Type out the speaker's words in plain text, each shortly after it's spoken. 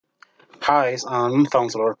Hi, and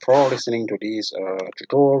thanks a lot for listening to this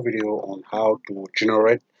tutorial video on how to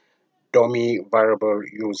generate dummy variable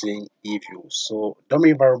using Eviews. So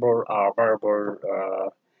dummy variable are variable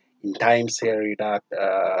in time series that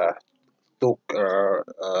took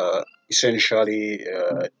essentially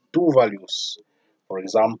two values. For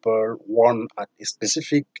example, one at a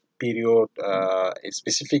specific period, a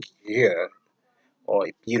specific year or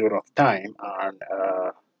a period of time, and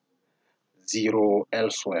zero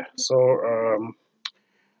elsewhere. So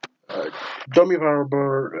Uh, dummy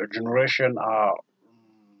variable generation are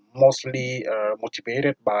mostly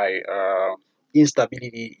motivated by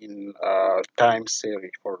instability in time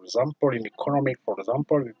series. For example, in economic, for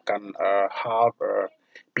example, we can have a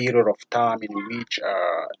period of time in which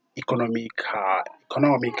economy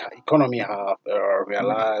have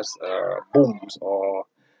realized booms or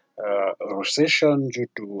a recession due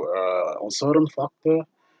to uncertain factor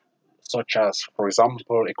such as, for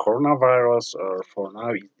example, a coronavirus. For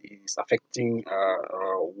now, it is affecting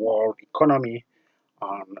world economy,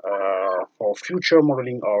 and for future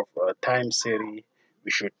modeling of time series,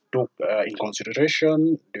 we should take in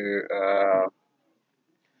consideration the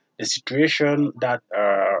situation that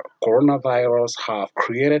coronavirus have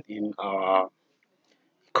created in our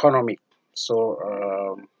economy. So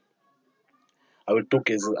I will take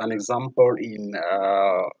as an example in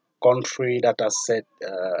country that are set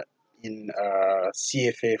in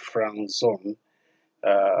CFA franc zone.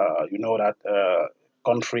 You know that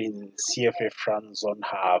country in CFA franc zone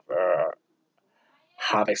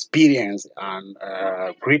have experienced an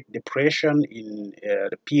Great Depression in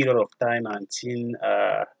the period of time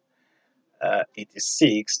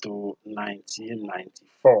 1986 to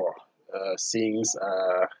 1994, since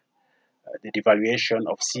the devaluation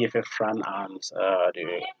of CFA franc and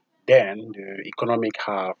then the economic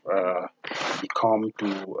have become to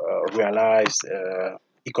realize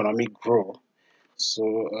economic growth. So,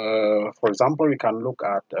 for example, we can look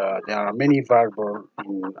at there are many variables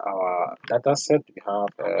in our data set. We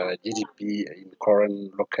have GDP in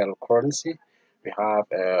current local currency. We have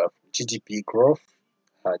GDP growth,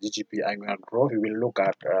 GDP annual growth. We will look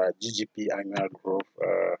at GDP annual growth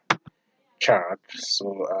chart.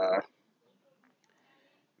 So,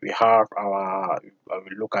 we have our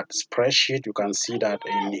we look at the spreadsheet. You can see that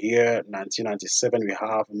in year 1997 we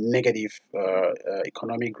have negative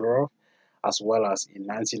economic growth, as well as in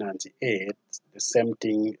 1998 the same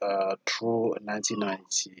thing through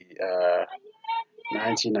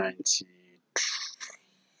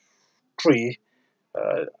 1993,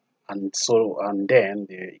 uh, and then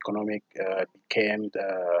the economic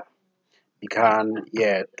began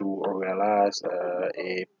to realize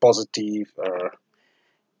a positive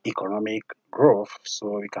economic growth.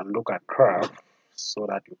 So we can look at graph so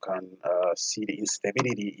that you can see the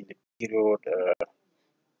instability in the period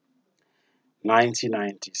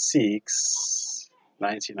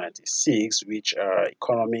 1996, which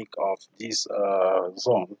economic of this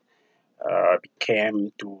zone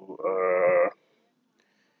became to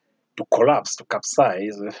collapse, to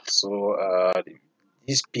capsize. So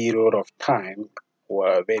this period of time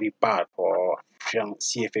were very bad for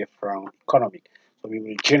CFA franc economy. So we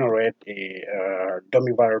will generate a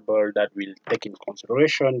dummy variable that will take in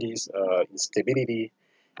consideration this instability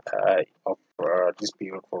of this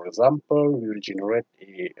period. For example, we will generate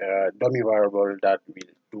a dummy variable that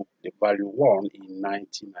will do the value 1 in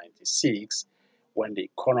 1996 when the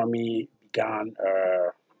economy began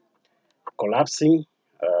collapsing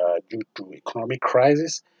due to economic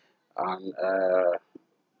crisis, and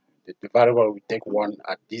the variable will take 1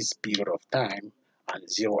 at this period of time and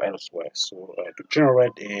 0 elsewhere. So to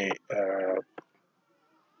generate a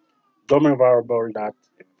domain variable that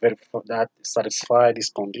satisfy this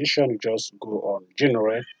condition, you just go on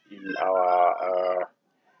generate in our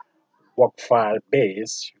work file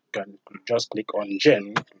base. You can just click on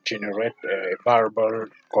gen to generate a variable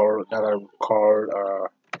that I will call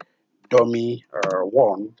dummy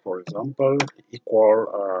 1, for example,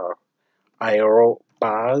 equal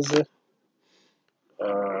aerobase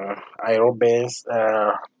aerobase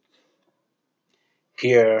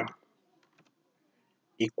here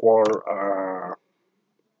equal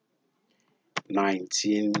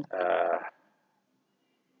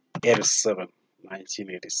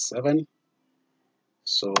 1987.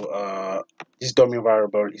 So this dummy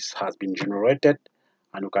variable has been generated,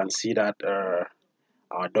 and you can see that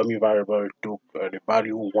our dummy variable took the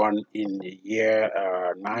value 1 in the year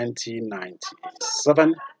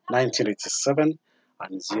 1987,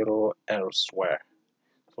 and 0 elsewhere.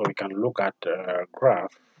 So we can look at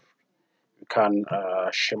graph. We can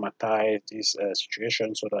schematize this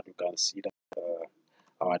situation so that you can see that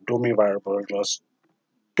our dummy variable just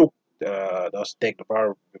took just take the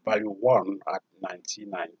value 1 at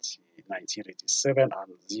 1987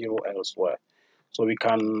 and 0 elsewhere. So we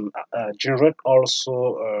can generate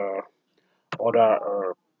also other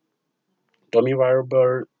dummy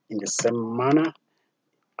variable in the same manner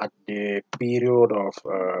at the period of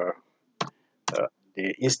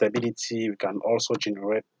the instability. We can also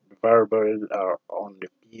generate variable on the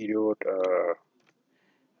period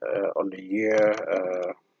on the year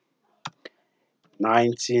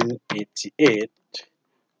 1988,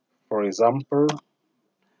 for example.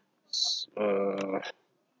 Uh,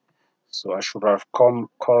 so I should have called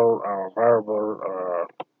our variable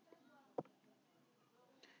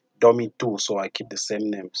dummy 2, so I keep the same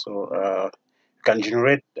name. So you can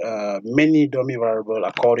generate many dummy variable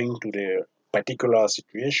according to the particular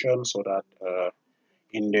situation, so that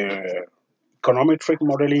in the econometric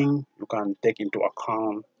modeling you can take into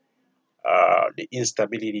account the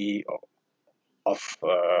instability of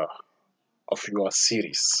your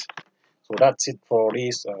series. So that's it for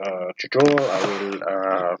this tutorial. I will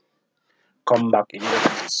come back a little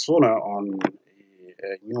bit sooner on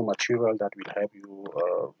a new material that will help you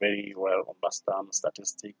very well understand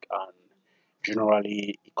statistics and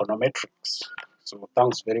generally econometrics. So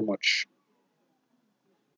thanks very much.